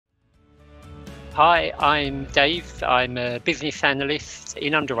Hi, I'm Dave. I'm a business analyst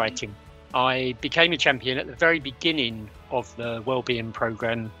in underwriting. I became a champion at the very beginning of the Wellbeing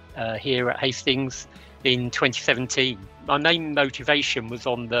programme here at Hastings in 2017. My main motivation was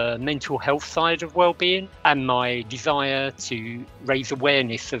on the mental health side of wellbeing and my desire to raise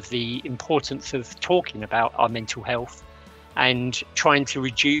awareness of the importance of talking about our mental health and trying to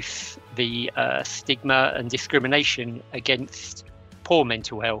reduce the stigma and discrimination against poor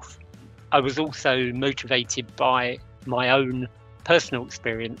mental health. I was also motivated by my own personal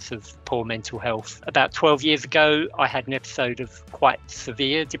experience of poor mental health. About 12 years ago, I had an episode of quite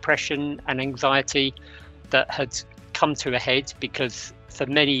severe depression and anxiety that had come to a head because for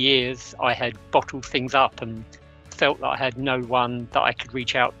many years I had bottled things up and felt that I had no one that I could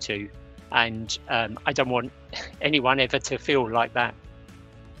reach out to. And I don't want anyone ever to feel like that.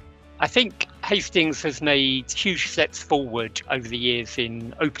 I think Hastings has made huge steps forward over the years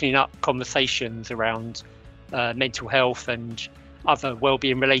in opening up conversations around mental health and other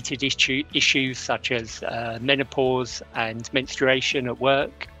wellbeing related issues such as menopause and menstruation at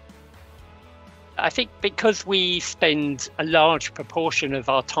work. I think because we spend a large proportion of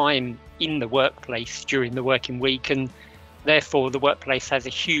our time in the workplace during the working week, and therefore the workplace has a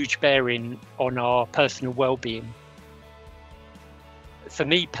huge bearing on our personal wellbeing. For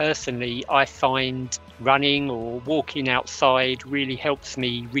me personally, I find running or walking outside really helps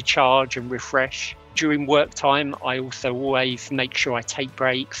me recharge and refresh. During work time, I also always make sure I take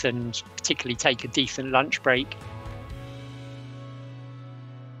breaks and particularly take a decent lunch break.